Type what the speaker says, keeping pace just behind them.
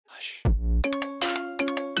Hush.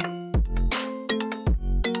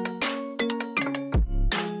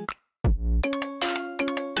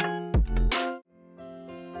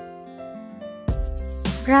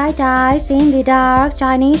 Bright Eyes in the Dark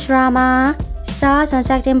Chinese drama starts on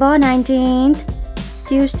September 19th,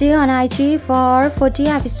 Tuesday on iQIYI for 40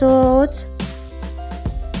 episodes.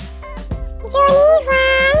 Julie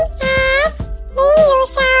Huang as Lin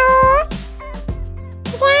Luxiao.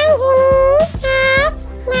 Tian Yi as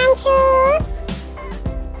Nan Chu.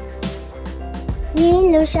 Lin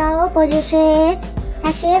Luxiao possesses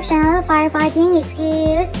exceptional firefighting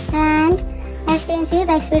skills and extensive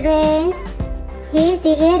experience. He is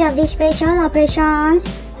the head of the Special Operations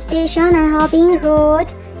Station on Heping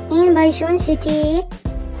Road in Beixun City.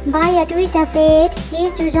 By a twist of fate, he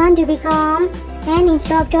is chosen to become an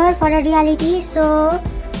instructor for a reality show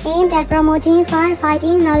aimed at promoting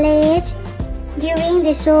firefighting knowledge. During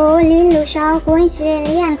the show, Lin Luxiao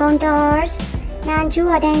coincidentally encounters Nan Chu,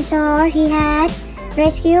 a dancer he had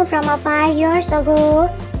rescued from a fire years ago.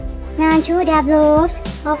 Nan Chu develops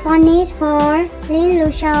a fondness for Lin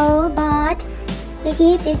Luxiao, but he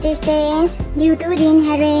keeps his distance due to the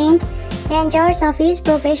inherent dangers of his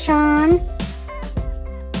profession.